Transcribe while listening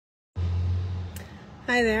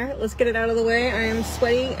Hi there. Let's get it out of the way. I am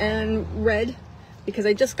sweaty and red because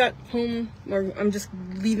I just got home, or I'm just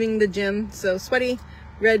leaving the gym. So sweaty,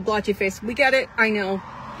 red, blotchy face. We get it. I know.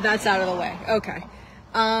 That's out of the way. Okay.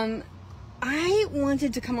 I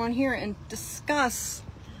wanted to come on here and discuss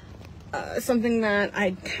something that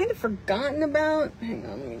I'd kind of forgotten about. Hang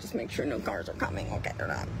on, let me just make sure no cars are coming. Okay, they're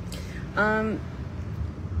not.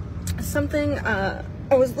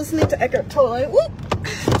 I was listening to Eckhart Tolle. Whoop!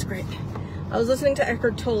 That's great. I was listening to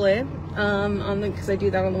Eckhart Tolle because I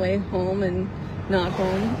do that on the way home and not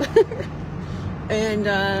home. And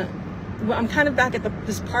I'm kind of back at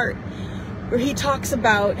this part where he talks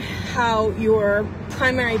about how your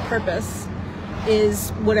primary purpose is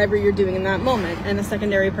whatever you're doing in that moment, and the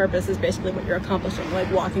secondary purpose is basically what you're accomplishing,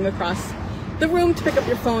 like walking across the room to pick up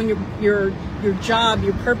your phone. Your job,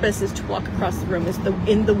 your purpose is to walk across the room, is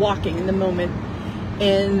in the walking, in the moment,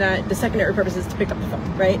 and the secondary purpose is to pick up the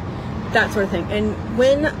phone, right? That sort of thing. And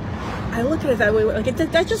when I look at it that way, like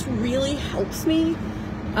that just really helps me.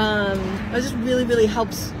 That just really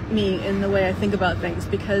helps me in the way I think about things,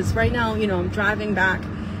 because right now, I'm driving back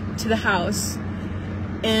to the house,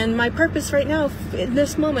 and my purpose right now, in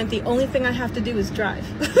this moment, the only thing I have to do is drive.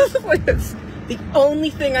 It's the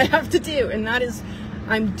only thing I have to do, and that is,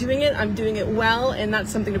 I'm doing it well, and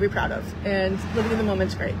that's something to be proud of. And living in the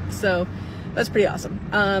moment's great. So that's pretty awesome.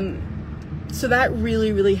 So that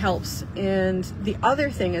really helps. And the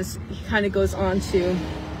other thing is, he kind of goes on to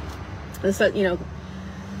this,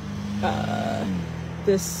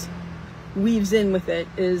 this weaves in with it,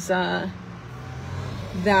 is that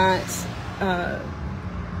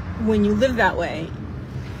when you live that way,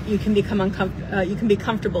 you can become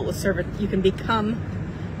comfortable with you can become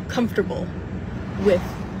comfortable with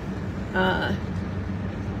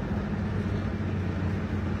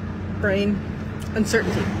brain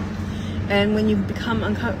uncertainty. And when you become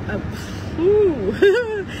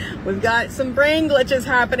we've got some brain glitches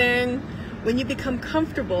happening. When you become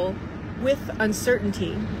comfortable with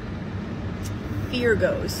uncertainty, fear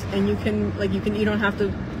goes, and you don't have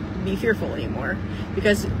to be fearful anymore,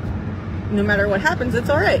 because no matter what happens, it's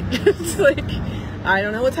all right. It's like, I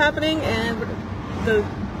don't know what's happening, and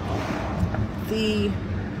the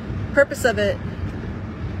purpose of it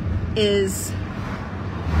is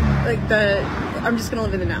like I'm just gonna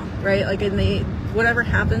live in the now, right? Like whatever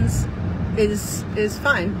happens is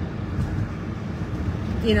fine,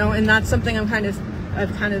 and that's something I've kind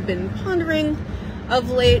of been pondering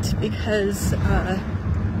of late, because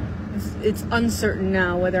it's uncertain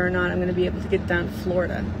now whether or not I'm going to be able to get down to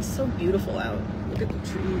Florida. It's so beautiful out. Look at the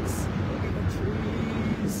trees. Look at the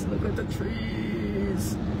trees. Look at the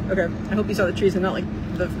trees. Okay, I hope you saw the trees and not like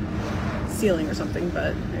the ceiling or something,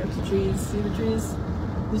 but there's the trees. See the trees?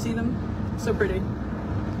 You see them? So pretty.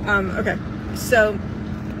 Okay, so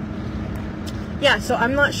yeah, so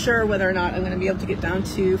I'm not sure whether or not I'm going to be able to get down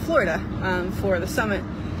to Florida for the summit,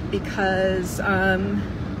 because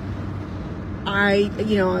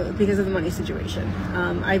because of the money situation.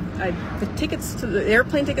 The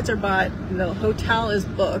airplane tickets are bought, the hotel is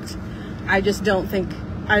booked. I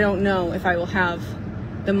don't know if I will have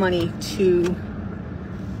the money to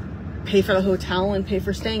pay for the hotel and pay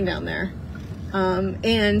for staying down there,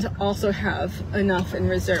 and also have enough in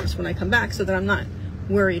reserves when I come back, so that I'm not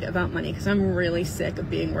worried about money, because I'm really sick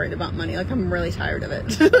of being worried about money. Like, I'm really tired of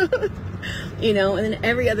it. And then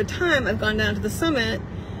every other time I've gone down to the summit,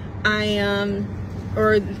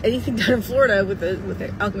 or anything down in Florida with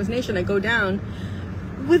the Alchemist Nation, I go down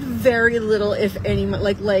with very little, if any,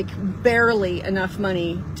 like barely enough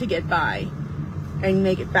money to get by and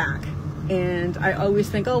make it back. And I always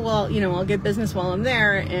think, oh, well, I'll get business while I'm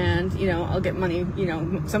there, and, I'll get money,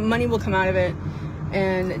 some money will come out of it,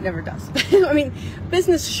 and it never does. I mean,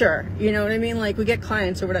 business, sure, you know what I mean? Like, we get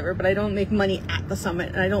clients or whatever, but I don't make money at the summit,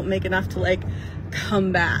 and I don't make enough to, like,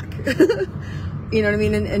 come back. You know what I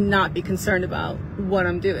mean? And not be concerned about what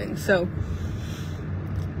I'm doing. So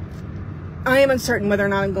I am uncertain whether or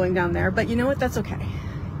not I'm going down there, but you know what? That's okay.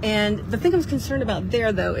 And the thing I'm concerned about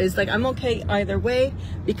there, though, is like, I'm okay either way,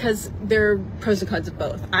 because there are pros and cons of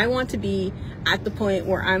both. I want to be at the point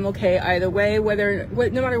where I'm okay either way,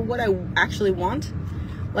 no matter what I actually want.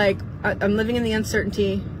 Like, I'm living in the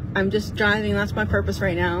uncertainty. I'm just driving. That's my purpose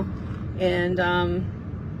right now. And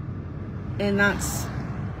that's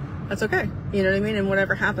okay. You know what I mean? And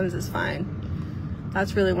whatever happens is fine.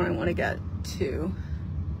 That's really what I want to get to,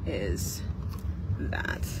 is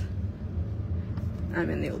that. I'm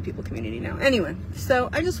in the old people community now. Anyway, so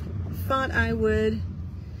I just thought I would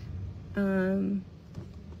come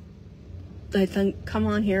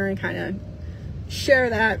on here and kind of share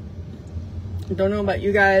that. I don't know about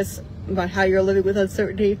you guys, about how you're living with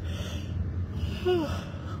uncertainty. or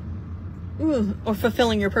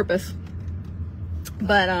fulfilling your purpose.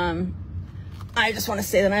 But I just want to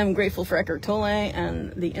say that I am grateful for Eckhart Tolle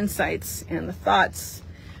and the insights and the thoughts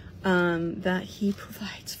that he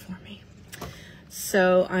provides for me.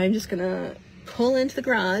 So I'm just gonna pull into the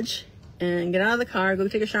garage and get out of the car, go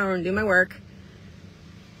take a shower and do my work.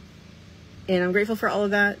 And I'm grateful for all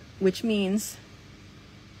of that, which means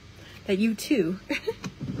that you too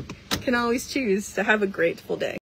can always choose to have a grateful day.